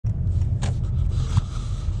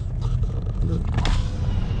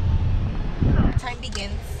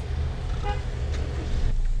begins.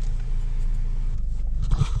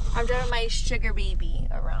 I'm driving my sugar baby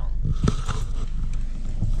around.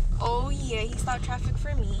 Oh yeah, he stopped traffic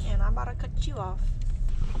for me and I'm about to cut you off.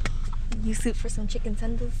 You suit for some chicken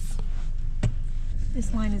tenders?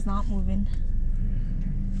 This line is not moving.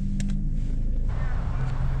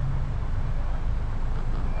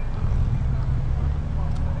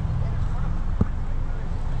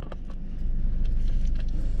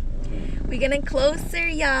 We're getting closer,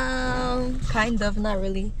 y'all. Kind of, not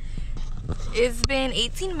really. It's been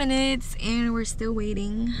 18 minutes and we're still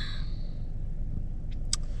waiting.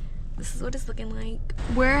 This is what it's looking like.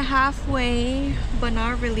 We're halfway, but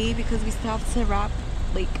not really because we still have to wrap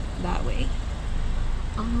like that way.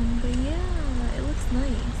 But yeah, it looks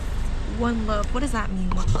nice. One love. What does that mean,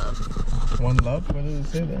 one love? One love? What does it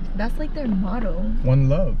say there? That's like their motto. One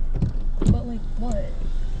love. But like what?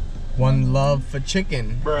 One love for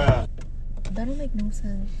chicken. Bruh. That don't make no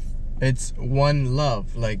sense. It's one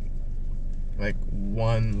love, like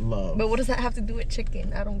one love. But what does that have to do with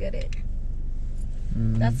chicken? I don't get it.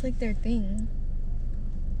 That's like their thing.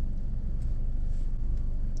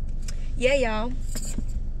 Yeah, y'all.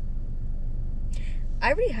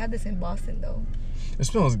 I already had this in Boston though. It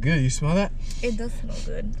smells good. You smell that? It does smell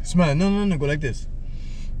good. Smell it. No. Go like this.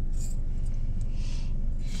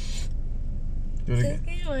 Do it again.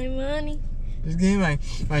 Just give my money. Just give me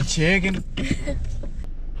my chicken.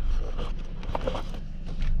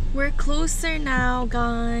 We're closer now,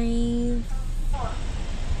 guys.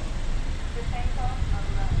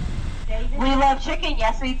 We love chicken.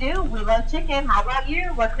 Yes, we do. We love chicken. How about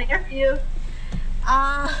you? What's in your few?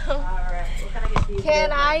 Alright, what can I get you?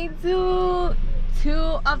 Can I do 2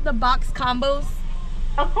 of the box combos?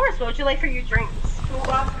 Of course. What would you like for your drinks? 2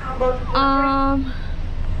 box combos.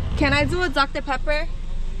 Can I do a Dr. Pepper?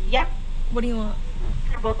 Yep. What do you want?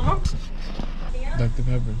 Both of them? Dr.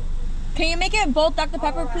 Pepper. Can you make it both Dr.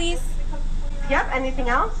 Pepper, please? Yep. Anything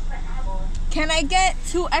else? Can I get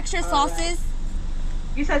 2 extra sauces?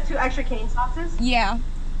 You said 2 extra cane sauces? Yeah.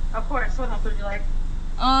 Of course. What else would you like?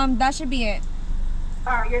 That should be it.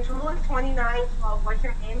 Alright, your total is $29.12. What's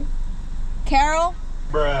your name? Carol?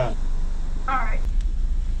 Bruh. Alright.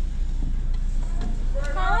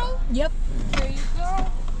 Carol? Yep. Here you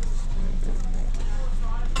go.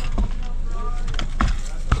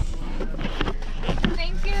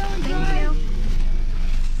 Thank you. Thank you.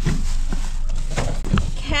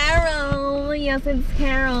 Carol. Yes, it's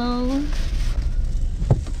Carol.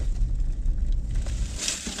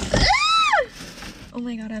 Oh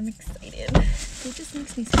my god, I'm excited. It just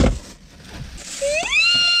makes me so.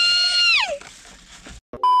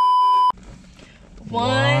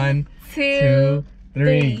 One, two,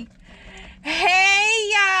 three. Hey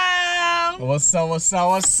y'all! What's up?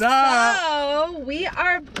 So we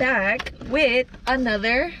are back with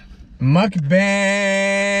another mukbang.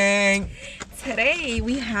 Today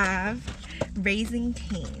we have Raising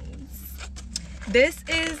Cane's. This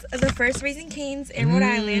is the first Raising Cane's in Rhode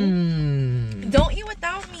Island. Don't eat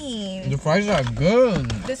without me. The fries are good.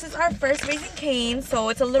 This is our first Raising Cane's, so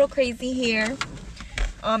it's a little crazy here,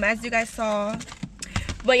 as you guys saw.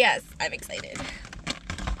 But yes, I'm excited.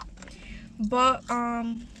 But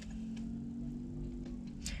I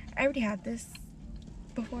already had this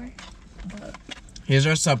before. But here's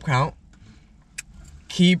our sub count.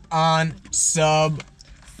 Keep on subscribing.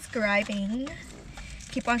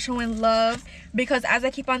 Keep on showing love. Because as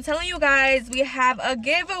I keep on telling you guys, we have a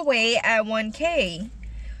giveaway at 1K.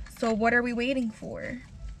 So what are we waiting for?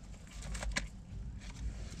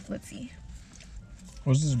 Let's see.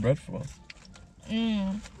 What's this bread for?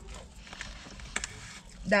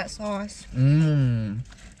 That sauce. Real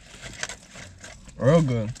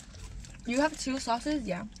good. You have 2 sauces?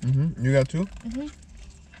 Yeah. You got 2?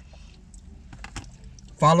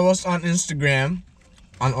 Follow us on Instagram,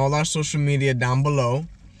 on all our social media down below.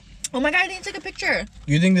 Oh my god, I didn't take a picture.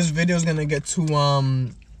 You think this video is gonna get to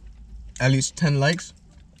at least 10 likes?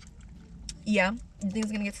 Yeah. You think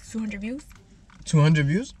it's gonna get to 200 views? 200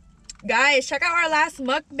 views? Guys, check out our last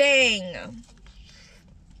mukbang.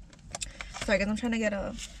 Sorry guys, I'm trying to get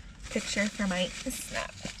a picture for my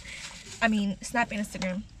Snap and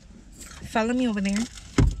Instagram. Follow me over there.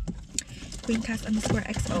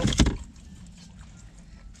 QueenCass_XO.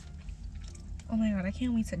 Oh my god, I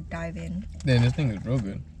can't wait to dive in. Damn, this thing is real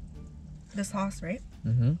good. The sauce, right?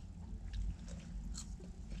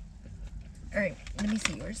 Alright, let me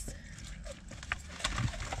see yours.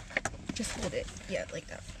 Just hold it. Yeah, like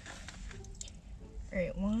that.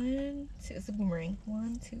 Alright, 1, 2. It's a boomerang.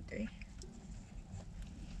 1, 2, 3.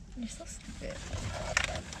 You're so stupid.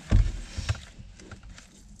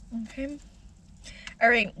 Okay.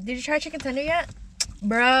 Alright, did you try chicken tender yet?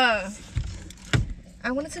 Bruh.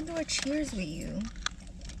 I wanted to do a cheers with you.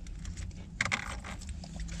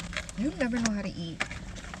 You never know how to eat.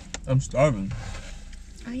 I'm starving.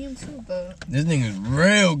 I am too, but... This thing is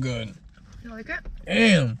real good. You like it?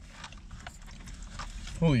 Damn.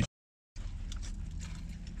 Holy.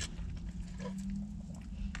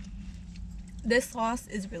 This sauce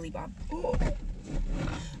is really bomb. Ooh.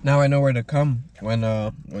 Now I know where to come when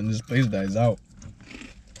this place dies out.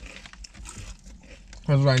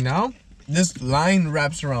 Cause right now, this line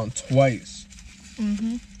wraps around twice.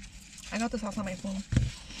 Mm-hmm. I got the sauce on my phone.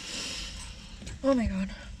 Oh my god.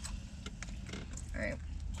 Alright.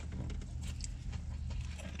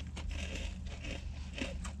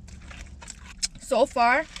 So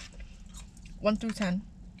far, 1 through 10.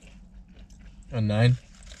 A 9.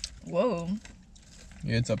 Whoa.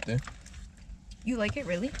 Yeah, it's up there. You like it,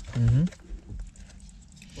 really? Mm-hmm.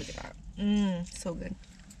 Look at that. So good.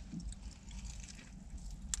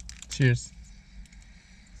 Cheers.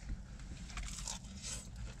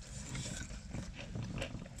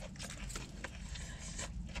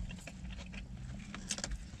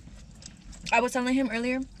 I was telling him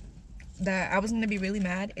earlier that I was gonna be really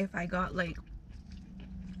mad if I got like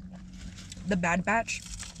the bad batch,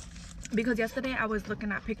 because yesterday I was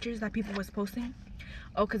looking at pictures that people was posting.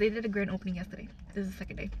 Oh, because they did a grand opening yesterday. This is the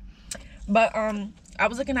second day. But I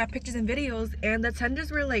was looking at pictures and videos, and the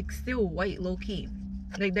tenders were like still white, low-key.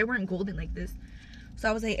 Like they weren't golden like this. So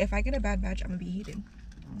I was like, if I get a bad batch, I'm gonna be heated.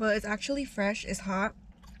 But it's actually fresh, it's hot,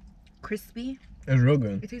 crispy. It's real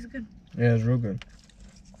good. It tastes good. Yeah, it's real good.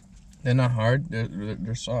 They're not hard.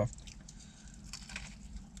 They're soft.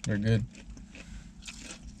 They're good.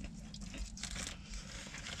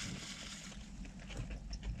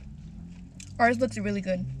 Ours looks really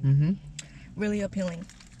good. Mm-hmm. Really appealing.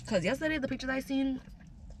 Because yesterday, the pictures I seen,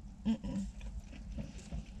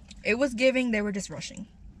 it was giving they were just rushing.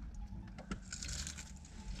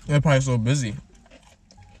 They're probably so busy.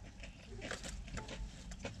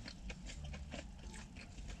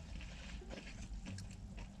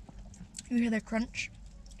 You hear that crunch?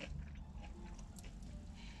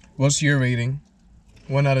 What's your rating?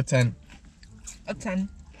 1 out of 10. A 10.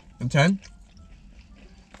 A 10?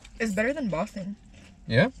 It's better than Boston.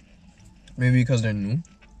 Yeah? Maybe because they're new.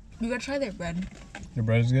 You gotta try their bread. The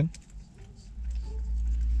bread is good.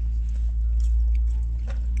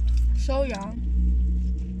 So, y'all,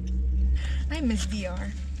 I miss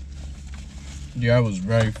DR. Yeah, it was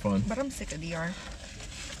very fun. But I'm sick of DR.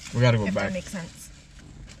 We gotta go If back. that makes sense.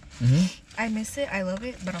 Mm-hmm. I miss it, I love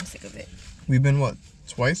it, but I'm sick of it. We've been what?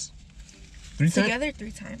 Twice? 3 times? Together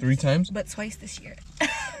 3 times. 3 times? But twice this year.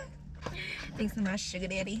 Thanks to my sugar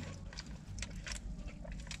daddy.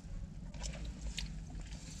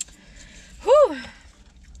 Whew.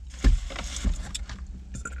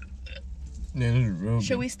 Yeah, this is real good.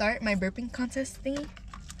 Should we start my burping contest thingy?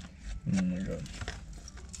 Oh my god.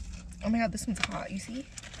 Oh my god, this one's hot, you see?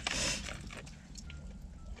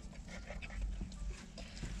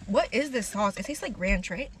 What is this sauce? It tastes like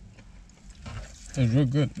ranch, right? It's real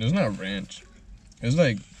good. It's not ranch. It's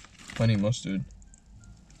like honey mustard.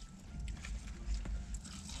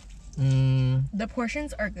 The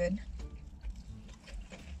portions are good.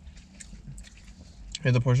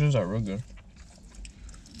 Yeah, the portions are real good.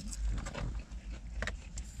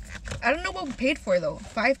 I don't know what we paid for though.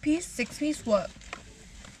 5-piece, 6-piece, what?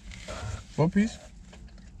 What piece?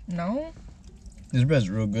 No? This bread's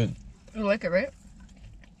real good. You like it, right?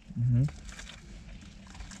 Mm-hmm.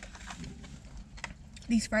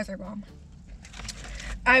 These fries are bomb.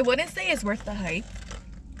 I wouldn't say it's worth the hype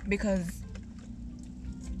because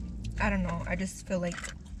I don't know. I just feel like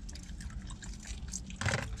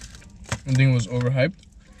I think it was overhyped.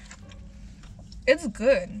 it's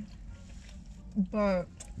good, but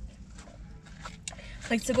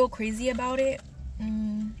like to go crazy about it,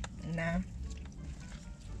 nah.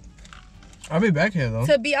 I'll be back here though.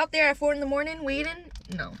 To be out there at 4 in the morning waiting,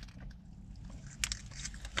 no.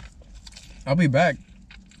 I'll be back.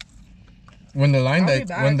 When the line I'll be dies,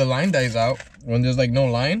 back. when the line dies out, when there's like no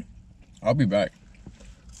line, I'll be back.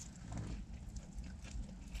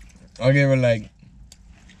 I'll give it like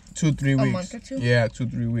 2-3 weeks. A month or 2? Yeah,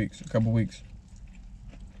 2-3 weeks, a couple weeks.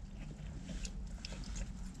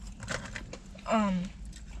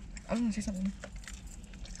 I was gonna say something.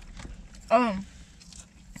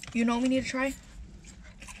 You know what we need to try?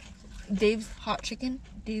 Dave's hot chicken.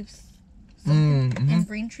 Dave's something in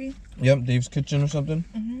Braintree. Yep, Dave's Kitchen or something.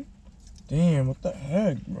 Mm-hmm. Damn, what the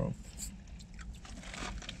heck, bro?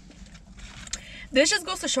 This just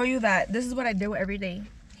goes to show you that this is what I do every day.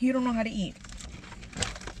 You don't know how to eat.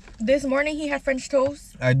 This morning he had French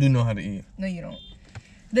toast. I do know how to eat. No, you don't.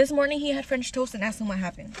 This morning he had French toast and asked him what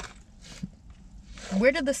happened.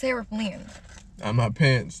 Where did the syrup land? On my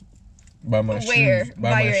pants. By my Where? shoes. By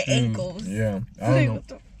my your shoes. ankles. Yeah. I don't know. What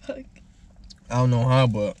the fuck? I don't know how,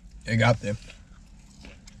 but it got there.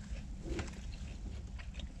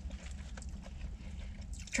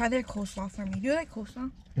 Try their coleslaw for me. Do you like coleslaw?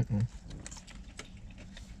 Mm-mm.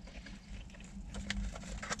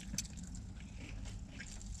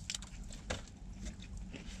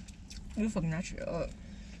 You fucking natural up.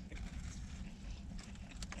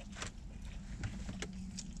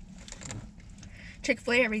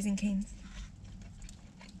 Chick-fil-A or Raising Cane's?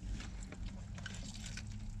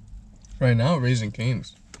 Right now, Raising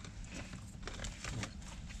Cane's.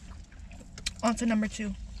 On to number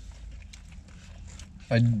 2.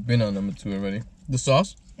 I've been on number 2 already. The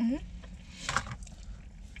sauce? Mm-hmm.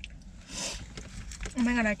 Oh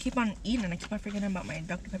my god, I keep on eating and I keep on forgetting about my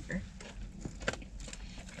Dr. Pepper.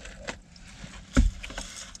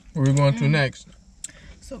 Where we going to next?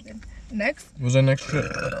 So good. Next, What's our next trip?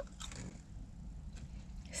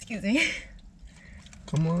 excuse me.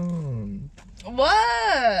 Come on.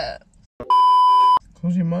 What?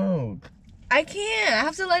 Close your mouth. I can't. I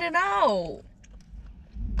have to let it out.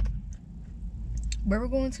 Where we're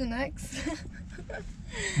going to next?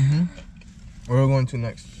 Where we going to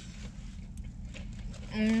next?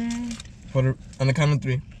 On the count of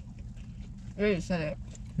 3. You already said it.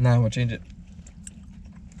 Nah, we'll change it.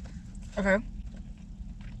 Okay.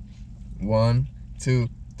 1, 2,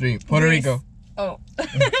 3. Puerto Greece. Rico. Oh.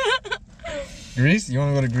 Greece? You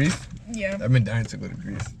want to go to Greece? Yeah. I've been dying to go to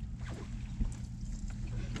Greece.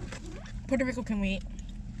 Puerto Rico can wait.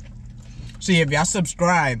 See, if y'all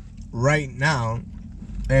subscribe right now,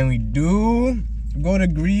 and we do go to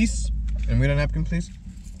Greece, and we get a napkin, please.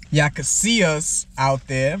 Y'all could see us out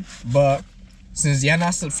there, but since y'all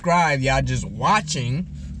not subscribed, y'all just watching,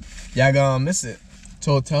 y'all gonna miss it.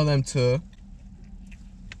 So tell them to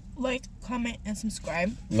Like, comment, and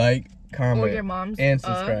subscribe. like, comment, Or your mom's, and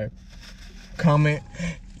subscribe. Comment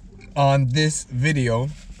on this video.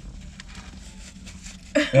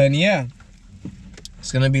 And yeah,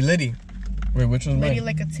 it's gonna be litty. Wait, which one's Lady mine?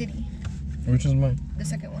 like a titty. Which one's mine? The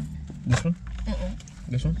second one. This one?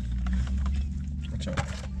 This one? Watch out.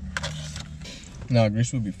 Nah,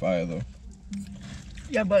 Greece would be fire though.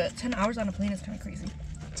 Yeah, but 10 hours on a plane is kind of crazy.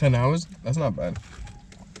 10 hours? That's not bad.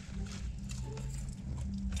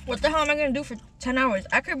 What the hell am I gonna do for 10 hours?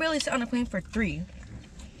 I could barely sit on a plane for 3,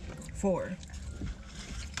 4.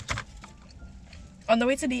 On the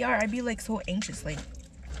way to DR, I'd be like so anxious, like,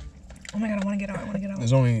 oh my god, I wanna get out, I wanna get out.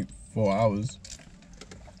 There's only 4 hours.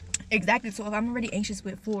 Exactly, so if I'm already anxious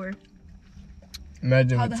with 4,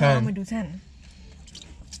 Imagine how with the hell am I 10. gonna do 10?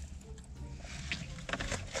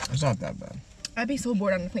 It's not that bad. I'd be so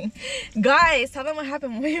bored on the plane. Guys, tell them what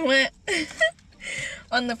happened when we went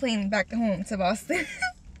on the plane back home to Boston.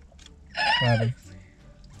 What happened?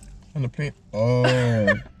 On the plane?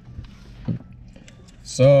 Oh.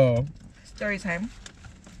 So, Story time.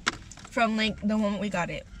 From like the moment we got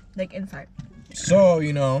it, like inside. so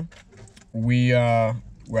you know, we're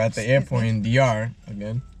at the airport in DR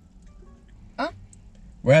again. Huh?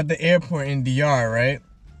 We're at the airport in DR, right?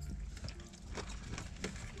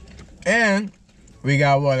 And we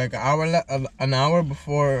got what, like an hour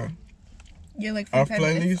before Yeah, like our 45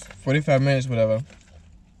 flight minutes. leaves? 45 minutes, whatever.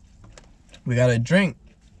 We got a drink.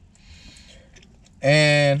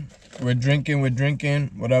 And we're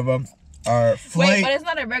drinking, whatever. Our flight, Wait, but it's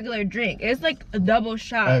not a regular drink. It's like a double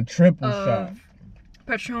shot. a triple of shot.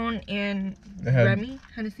 Patron and They had Remy,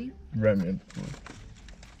 Hennessy. Remy.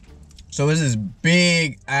 So it's this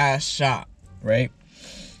big ass shot, right?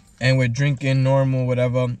 And we're drinking normal,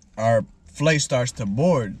 whatever. Our flight starts to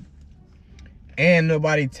board. And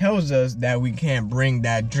nobody tells us that we can't bring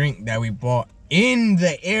that drink that we bought in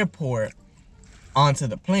the airport onto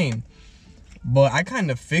the plane. But I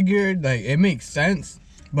kind of figured, like, it makes sense.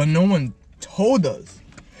 But no one told us.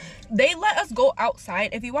 They let us go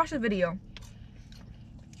outside. If you watch the video,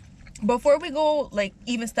 before we go, like,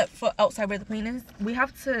 even step foot outside where the plane is, they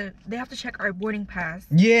have to check our boarding pass.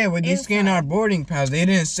 Yeah, when they Inside. scanned our boarding pass, they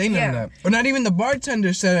didn't say none of Yeah. that. Or not even the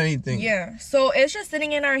bartender said anything. Yeah, so it's just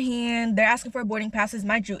sitting in our hand. They're asking for boarding passes.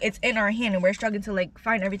 Mind you, it's in our hand and we're struggling to like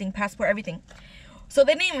find everything, passport, everything. So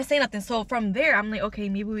they didn't even say nothing. So from there, I'm like, okay,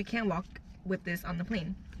 maybe we can walk with this on the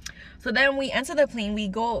plane. So then we enter the plane. We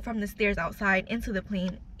go from the stairs outside into the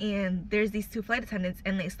plane, and there's these 2 flight attendants,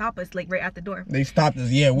 and they stop us like right at the door. They stopped us.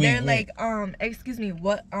 Yeah, They're wait. like, excuse me,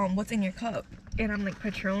 what's in your cup? And I'm like,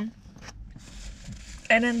 Patron.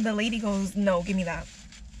 And then the lady goes, no, give me that.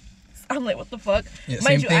 I'm like, what the fuck? Yeah, Mind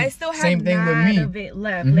same you, thing- I still same had thing with none me. of it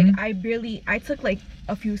left. Mhm. Like, I took like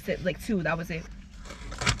a few sips, like 2, that was it.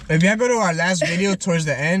 If y'all go to our last video towards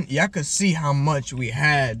the end, y'all could see how much we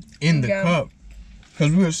had in the cup.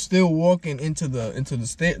 Cause we were still walking into the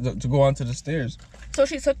stairs to go onto the stairs. So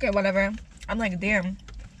she took it, whatever. I'm like, damn.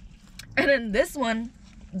 And then this one,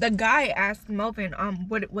 the guy asked Melvin,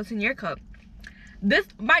 what's in your cup? This,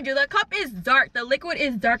 mind you, the cup is dark. The liquid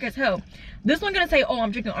is dark as hell. This one gonna say, oh,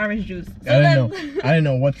 I'm drinking orange juice. So I didn't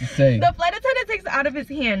know what to say. The flight attendant takes it out of his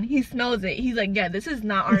hand. He smells it. He's like, yeah, this is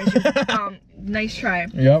not orange juice. Nice try.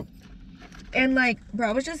 Yep. And like, bro,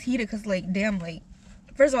 I was just heated because like, damn, like,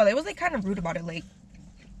 first of all, they was like kind of rude about it. Like,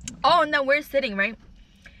 oh, and then we're sitting, right?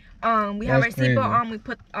 We have our seatbelt on. We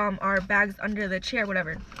put our bags under the chair,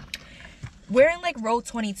 whatever. We're in like row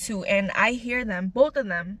 22, and I hear them, both of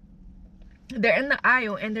them. They're in the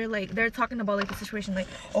aisle, and they're talking about like the situation, like,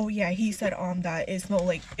 oh yeah, he said that it smelled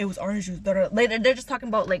like it was orange juice. Like, they're just talking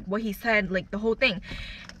about like what he said, like the whole thing.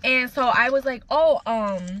 And so I was like, oh,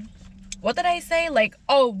 what did I say? Like,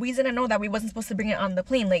 oh, we didn't know that we wasn't supposed to bring it on the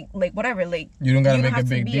plane. Like whatever. Like, you don't gotta make a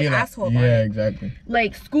big deal. An asshole yeah, about it. Exactly.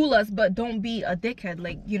 Like, school us, but don't be a dickhead.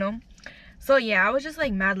 Like, you know. So yeah, I was just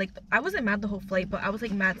like mad. Like, I wasn't mad the whole flight, but I was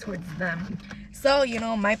like mad towards them. So, you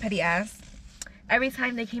know, my petty ass. Every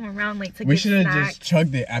time they came around, like, to get snacks. We should have just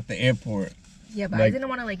chugged it at the airport. Yeah, but like, I didn't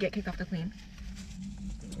want to like get kicked off the plane.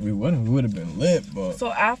 We wouldn't. We would have been lit, but.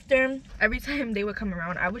 So after, every time they would come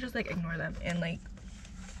around, I would just like ignore them and like.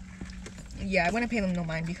 Yeah, I wouldn't pay them no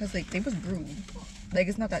mind because like they was rude. Like,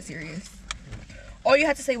 it's not that serious. All you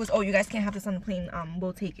had to say was, oh, you guys can't have this on the plane.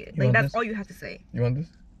 We'll take it. Like, that's all you have to say. You want this?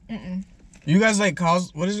 Mm-mm. You guys like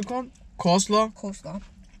what is it called? Coleslaw? Coleslaw.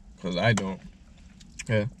 Cause I don't.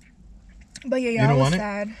 Yeah. But yeah, you don't I was want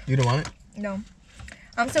sad. It? You don't want it? No.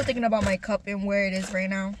 I'm still thinking about my cup and where it is right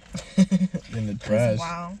now. In the trash.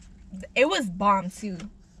 Wow. It was bomb too.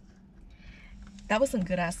 That was some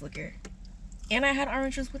good ass liquor. And I had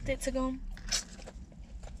orange juice with it to go.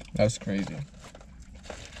 That's crazy.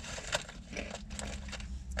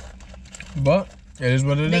 But it is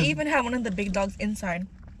what it is. They even had one of the big dogs inside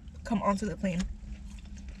come onto the plane.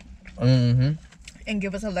 Mm-hmm. And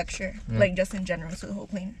give us a lecture. Like, just in general to the whole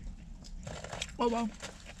plane. Oh, wow.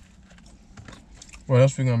 What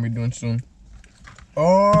else we gonna be doing soon?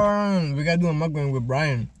 Oh, we gotta do a mukbang with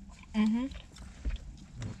Brian. Mm-hmm.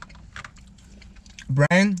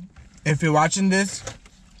 Brian, if you're watching this,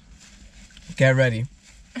 get ready.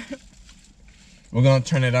 We're gonna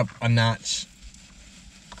turn it up a notch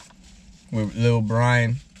with little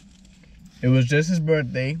Brian. It was just his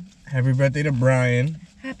birthday. Happy birthday to Brian.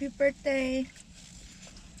 Happy birthday.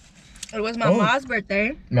 It was my mom's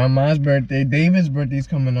birthday. My mom's birthday. David's birthday's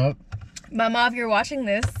coming up. Mama, if you're watching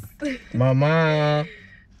this. Mama.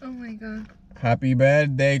 Oh my god. Happy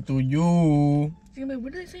birthday to you. You're like,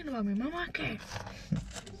 what are they saying about me? Mama, I can't.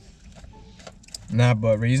 Nah,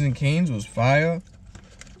 but Raising Cane's was fire.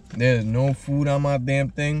 There's no food on my damn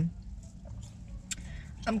thing.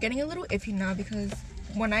 I'm getting a little iffy now because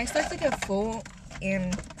when I start to get full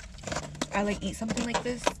and I like eat something like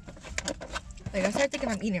this, like I start thinking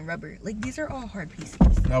I'm eating rubber. Like, these are all hard pieces.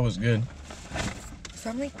 That was good. So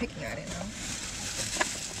I'm like picking at it now.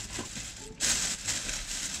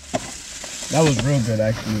 That was real good,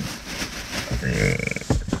 actually.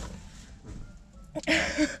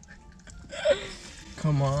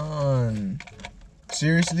 Come on.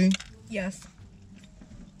 Seriously? Yes.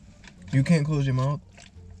 You can't close your mouth?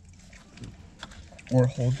 Or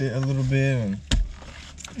hold it a little bit? And...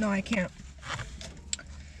 No, I can't.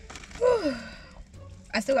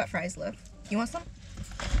 I still got fries left. You want some?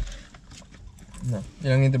 No. You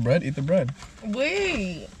don't need the bread? Eat the bread.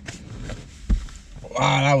 Wait.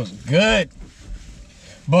 Wow, that was good.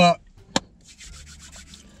 But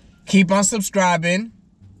keep on subscribing.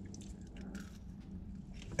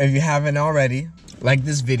 If you haven't already, like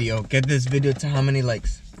this video. Get this video to how many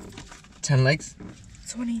likes? 10 likes?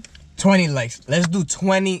 20. 20 likes. Let's do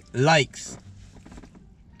 20 likes.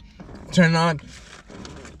 Turn on.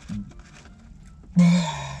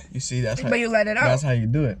 You see, that's how, but you let it out. That's how you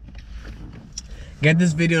do it. Get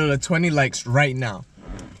this video to 20 likes right now.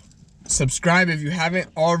 Subscribe if you haven't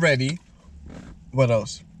already. What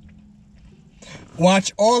else?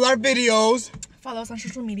 Watch all our videos. Follow us on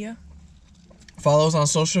social media. Follow us on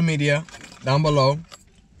social media down below.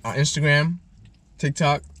 On Instagram,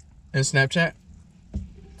 TikTok, and Snapchat.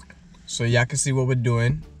 So y'all can see what we're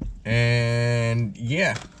doing. And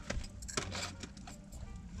yeah.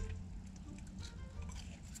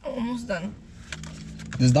 Almost done.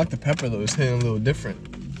 This Dr. Pepper though is hitting a little different.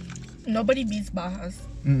 Nobody beats Baja's.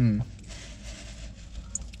 Mm-mm.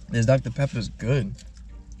 This Dr. Pepper's good.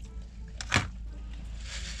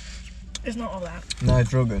 It's not all that. No,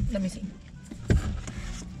 it's real good. Let me see.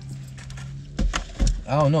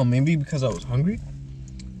 I don't know. Maybe because I was hungry.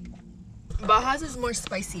 Baja's is more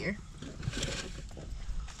spicier.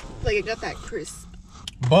 Like, it got that crisp.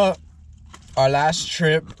 But our last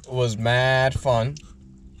trip was mad fun.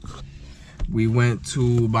 We went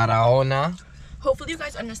to Barahona. Hopefully you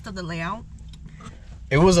guys understood the layout.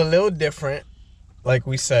 It was a little different. Like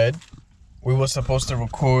we said, we were supposed to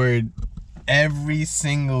record every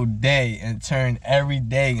single day and turn every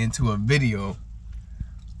day into a video.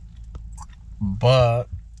 But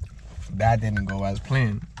that didn't go as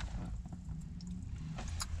planned.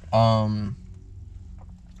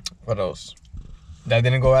 What else? That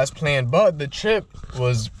didn't go as planned, but the trip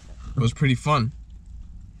was pretty fun.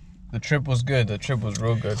 The trip was good. The trip was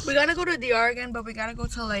real good. We gotta go to DR again, but we gotta go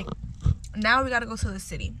to like, now we gotta go to the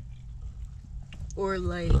city. Or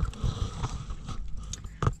like,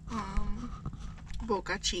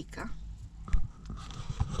 Boca Chica.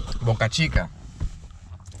 Boca Chica.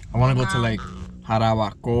 I want to go to like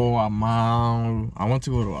Jarabacoa, Amau. I want to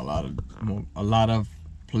go to a lot of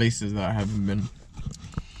places that I haven't been.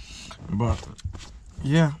 But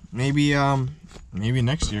yeah, maybe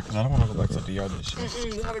next year, because I don't want to go back to DR this year.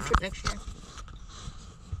 We have a trip next year.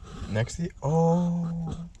 Next year?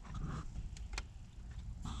 Oh.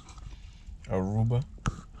 Aruba.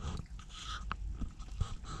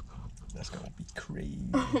 That's going to be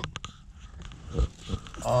crazy.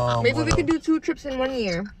 Maybe we could do 2 trips in 1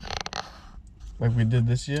 year. Like we did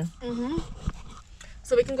this year?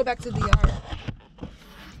 So we can go back to DR.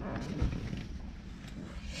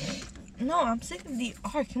 No, I'm sick of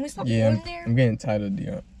DR. Can we stop going there? I'm getting tired of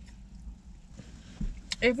DR.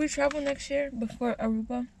 If we travel next year before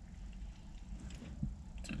Aruba.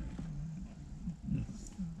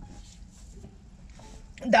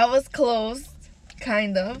 That was closed.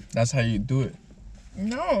 Kind of. That's how you do it.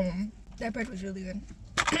 No. That bread was really good.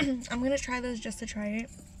 I'm going to try this just to try it.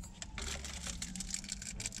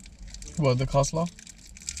 What, the coleslaw?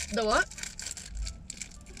 The what?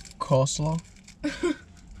 Coleslaw?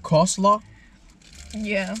 Coleslaw?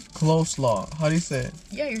 Yeah. Coleslaw. How do you say it?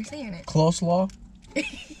 Yeah, you're saying it. Coleslaw?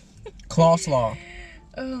 Coleslaw.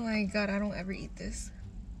 Oh my god, I don't ever eat this.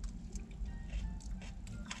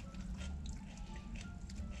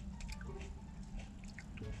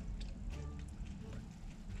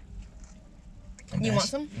 You want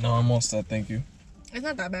some? No, I'm all set. Thank you. It's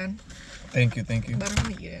not that bad. Thank you. Thank you. But I'm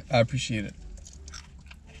gonna eat it. I appreciate it.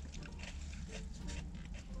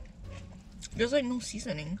 There's like no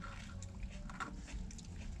seasoning.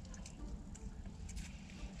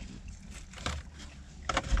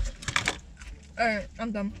 Alright,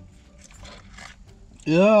 I'm done.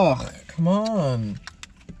 Ugh, come on.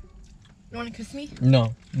 You wanna kiss me?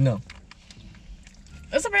 No, no.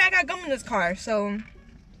 It's alright, I got gum in this car, so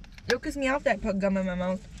you'll kiss me off that put gum in my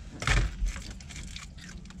mouth.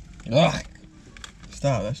 Ugh.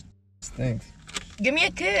 Stop, that stinks. Give me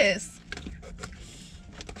a kiss.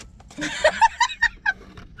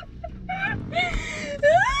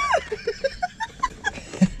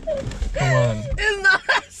 Come on. It's not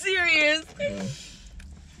that serious.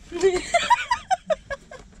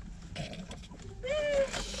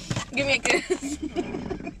 Give me a kiss.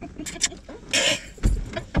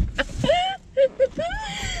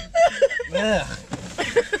 Ugh.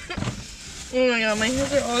 Oh my god, my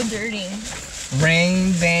hands are all dirty.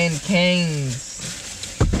 Rings and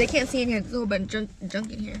canes. They can't see in here. There's a whole bunch of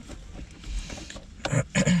junk in here.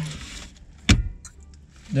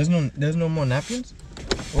 There's no more napkins?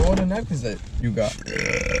 What are the napkins that you got?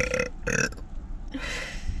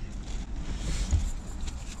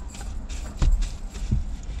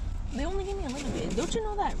 They only give me a little bit. Don't you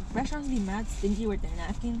know that restaurants be mad stingy with their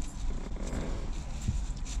napkins?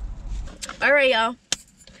 Alright, y'all.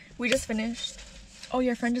 We just finished. Oh,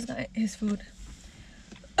 your friend just got his food.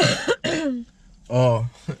 Oh,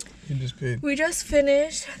 you just paid. We just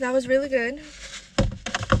finished. That was really good.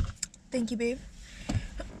 Thank you, babe.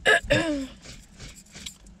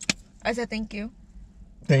 I said thank you.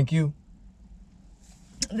 Thank you.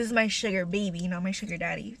 This is my sugar baby, not my sugar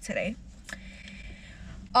daddy today.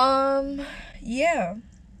 Yeah.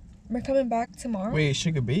 We're coming back tomorrow. Wait,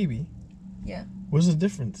 sugar baby? Yeah. What's the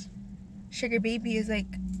difference? Sugar baby is like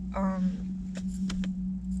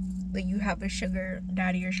you have a sugar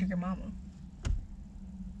daddy or sugar mama.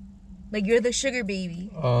 Like you're the sugar baby.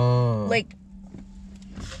 Oh. Like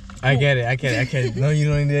I get it. No, you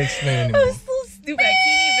don't need to explain anymore. I'm so stupid. I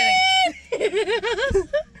can't even.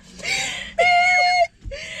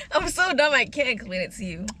 I'm so dumb. I can't explain it to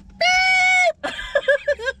you.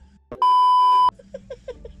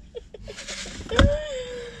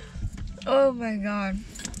 Oh my god.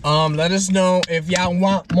 Let us know if y'all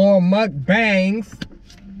want more mukbangs.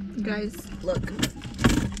 Guys, look.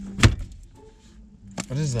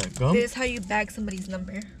 What is that, gum? This is how you bag somebody's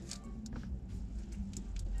number.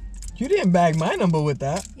 You didn't bag my number with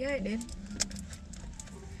that. Yeah, I did.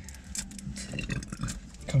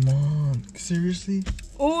 Come on. Seriously?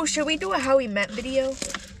 Oh, should we do a how we met video?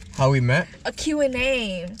 How we met? A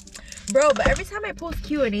Q&A. Bro, but every time I post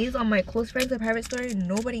Q&As on my close friends or private story,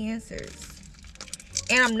 nobody answers.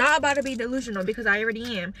 And I'm not about to be delusional because I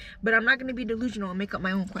already am. But I'm not going to be delusional and make up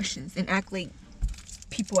my own questions and act like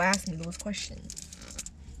people ask me those questions.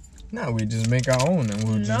 No, we just make our own and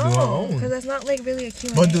we'll just do our No, own. because that's not like really a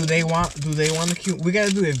Q&A. But do they want a Q? We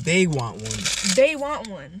gotta do it if they want one. They want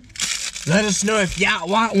one. Let us know if y'all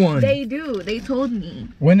want one. They do. They told me.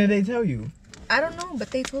 When did they tell you? I don't know,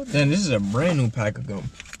 but they told me. Then this is a brand new pack of gum.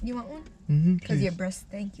 You want one? Mm-hmm. Because your breast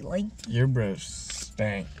stank, you like. Your breath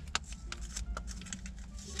stank.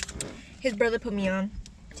 His brother put me on.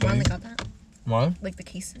 Tell Ron you? got that. What? Like the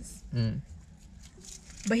cases. Mm.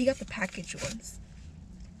 But he got the package ones.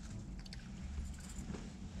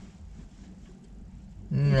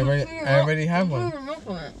 I already have one.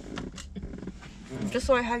 Just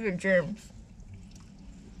so I have your germs.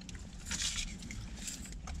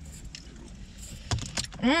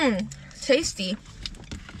 Mmm, tasty.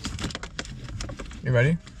 You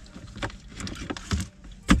ready?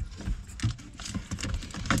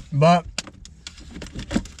 But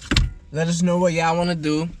let us know what y'all want to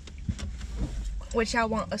do. What y'all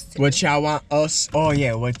want us to do. What y'all want us? Oh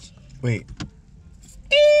yeah. Wait.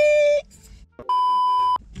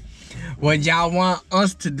 What y'all want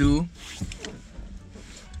us to do?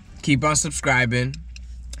 Keep on subscribing.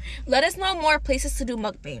 Let us know more places to do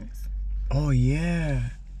mukbangs. Oh yeah.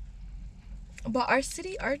 But our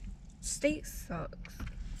state sucks.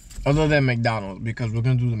 Other than McDonald's, because we're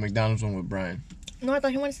gonna do the McDonald's one with Brian. No, I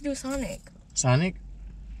thought he wanted to do Sonic. Sonic?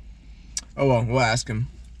 Oh well, we'll ask him.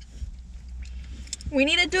 We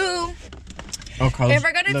need to do. Oh, Carlos. If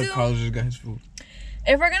we're gonna look, do- Carlos just got his food.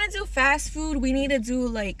 If we're gonna do fast food, we need to do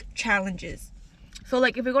like challenges. So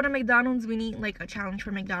like if we go to McDonald's, we need like a challenge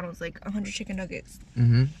for McDonald's, like 100 chicken nuggets.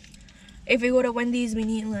 Mm-hmm. If we go to Wendy's, we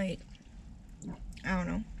need like, I don't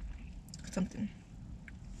know, something.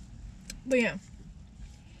 But yeah.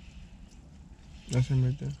 That's him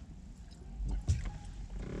right there.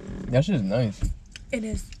 That shit is nice. It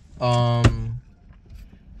is.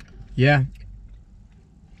 Yeah.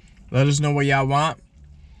 Let us know what y'all want.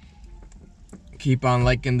 Keep on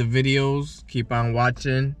liking the videos. Keep on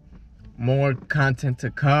watching. More content to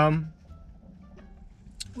come.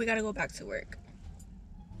 We gotta go back to work.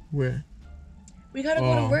 Where? We gotta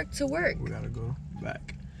go to work. We gotta go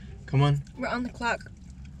back. Come on. We're on the clock.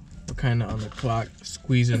 We're kind of on the clock.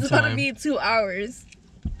 Squeezing It's gonna time. be 2 hours.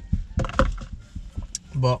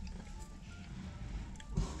 But,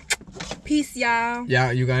 Peace, y'all. yeah,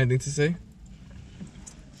 you got anything to say?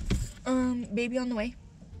 Baby on the way.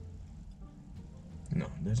 No,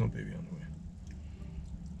 there's no baby on the way.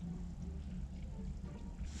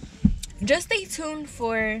 Just stay tuned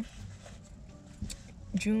for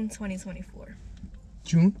June 2024.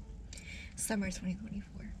 June? Summer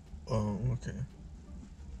 2024. Oh, okay.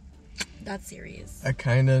 That's serious. I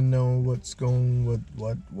kind of know what's going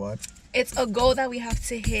what. It's a goal that we have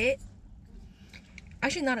to hit.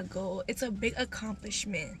 Actually, not a goal. It's a big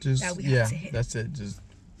accomplishment Just, that we yeah, have to hit. that's it. Just.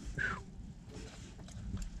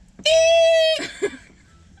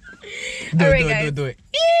 Do Alright, it, guys. do it.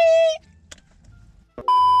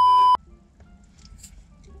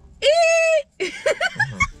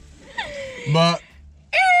 But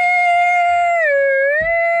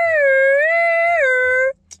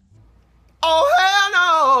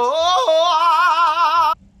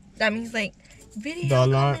That means like video the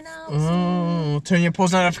alarm. coming out soon. Turn your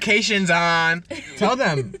post notifications on. Tell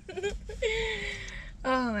them.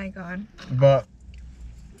 Oh my god. But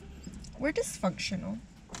We're dysfunctional.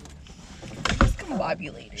 We're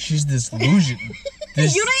discombobulated. she's delusional. You don't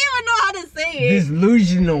even know how to say it.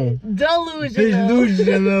 Delusional.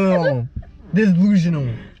 Delusional.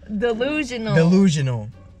 Delusional. Delusional. Delusional.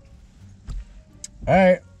 All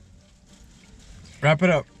right. Wrap it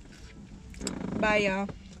up. Bye, y'all.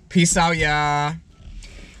 Peace out, y'all.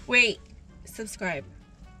 Wait. Subscribe.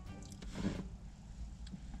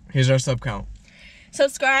 Here's our sub count.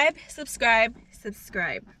 Subscribe.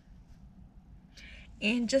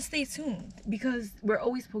 And just stay tuned because we're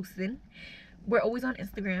always posting. We're always on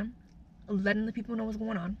Instagram, letting the people know what's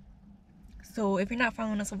going on. So if you're not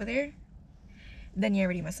following us over there, then you're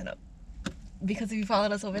already messing up. Because if you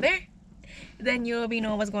followed us over there, then you'll be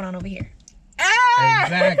knowing what's going on over here. Ah!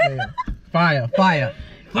 Exactly. Fire.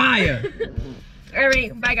 All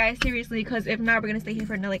right, bye guys. Seriously, because if not, we're gonna stay here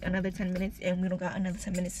for another 10 minutes, and we don't got another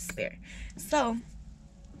 10 minutes to spare. So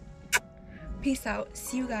Peace out.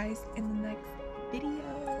 See you guys in the next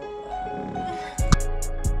video.